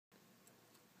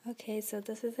Okay, so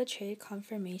this is a trade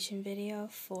confirmation video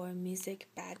for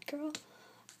musicbadgirl.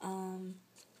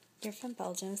 You're from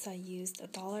Belgium, so I used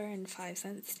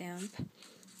 $1.05 stamp,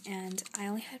 and I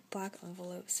only had black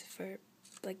envelopes for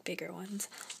like bigger ones,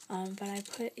 but I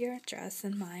put your address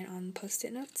and mine on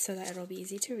post-it notes so that it'll be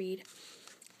easy to read.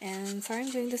 And sorry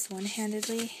I'm doing this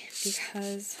one-handedly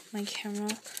because my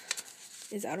camera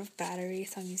is out of battery,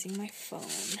 so I'm using my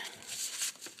phone.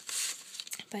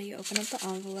 But you open up the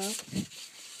envelope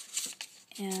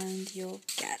and you'll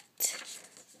get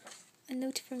a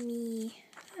note from me.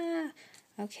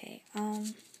 Okay,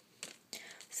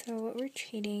 so what we're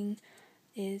trading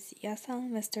is Yes,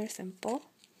 I'm Mr. Simple,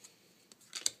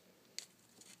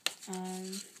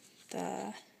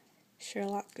 the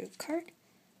Sherlock group card,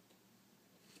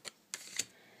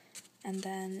 and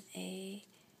then a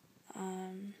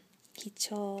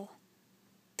Hichol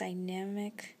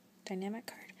dynamic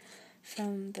card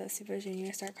from the Super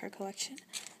Junior Star Card Collection.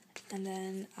 And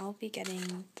then I'll be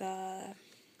getting the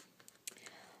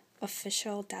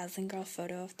official Dazzling Girl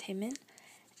photo of Taemin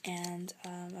and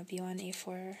a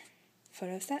B1A4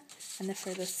 photo set. And then for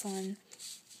this one,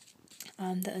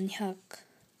 the Eunhyuk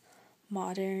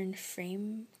modern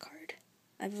frame card,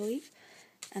 I believe.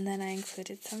 And then I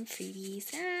included some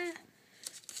freebies.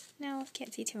 No,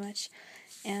 can't see too much.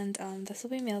 And this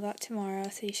will be mailed out tomorrow,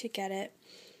 so you should get it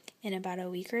in about a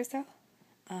week or so.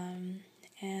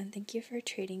 And thank you for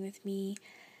trading with me,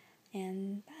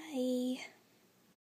 and bye!